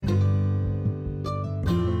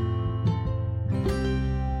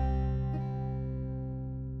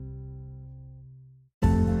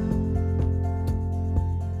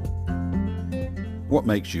What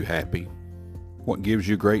makes you happy? What gives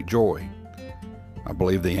you great joy? I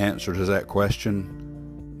believe the answer to that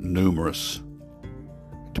question, numerous.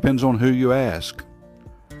 It depends on who you ask.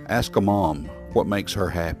 Ask a mom what makes her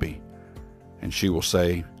happy, and she will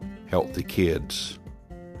say, healthy kids.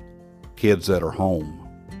 Kids that are home.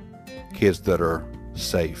 Kids that are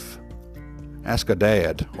safe. Ask a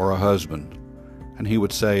dad or a husband, and he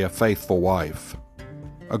would say a faithful wife,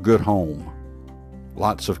 a good home,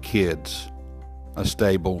 lots of kids, a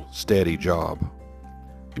stable, steady job.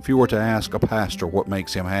 If you were to ask a pastor what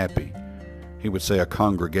makes him happy, he would say a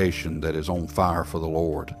congregation that is on fire for the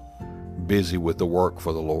Lord, busy with the work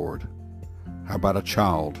for the Lord. How about a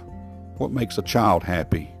child? What makes a child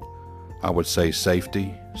happy? I would say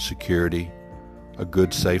safety, security, a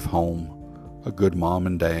good safe home, a good mom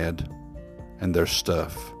and dad, and their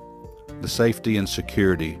stuff. The safety and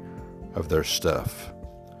security of their stuff.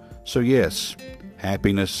 So yes,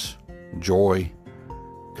 happiness, joy,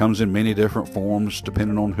 comes in many different forms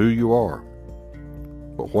depending on who you are.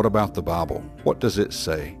 But what about the Bible? What does it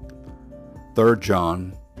say? 3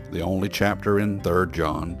 John, the only chapter in 3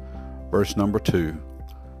 John, verse number 2.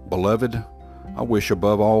 Beloved, I wish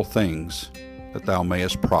above all things that thou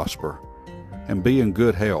mayest prosper, and be in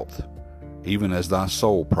good health, even as thy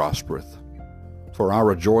soul prospereth. For I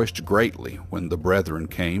rejoiced greatly when the brethren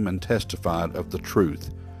came and testified of the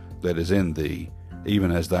truth that is in thee,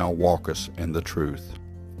 even as thou walkest in the truth.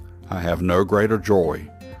 I have no greater joy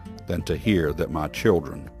than to hear that my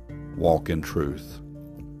children walk in truth.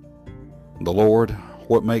 The Lord,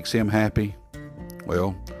 what makes him happy?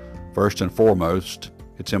 Well, first and foremost,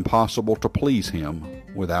 it's impossible to please him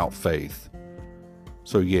without faith.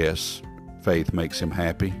 So yes, faith makes him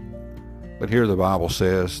happy. But here the Bible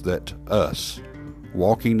says that us,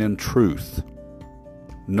 walking in truth,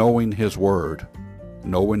 knowing his word,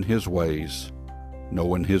 knowing his ways,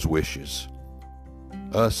 knowing his wishes,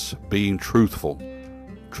 us being truthful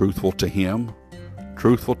to him,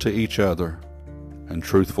 truthful to each other, and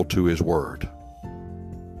truthful to his word.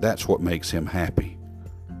 That's what makes him happy.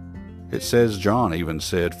 It says, John even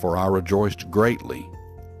said, for I rejoiced greatly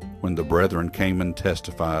when the brethren came and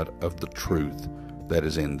testified of the truth that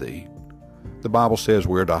is in thee. The Bible says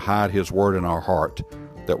we're to hide his word in our heart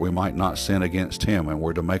that we might not sin against him, and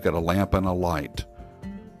we're to make it a lamp and a light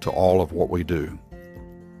to all of what we do.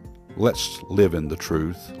 Let's live in the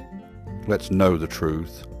truth. Let's know the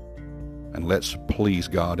truth. And let's please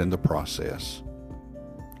God in the process.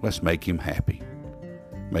 Let's make him happy.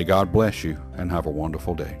 May God bless you and have a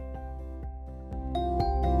wonderful day.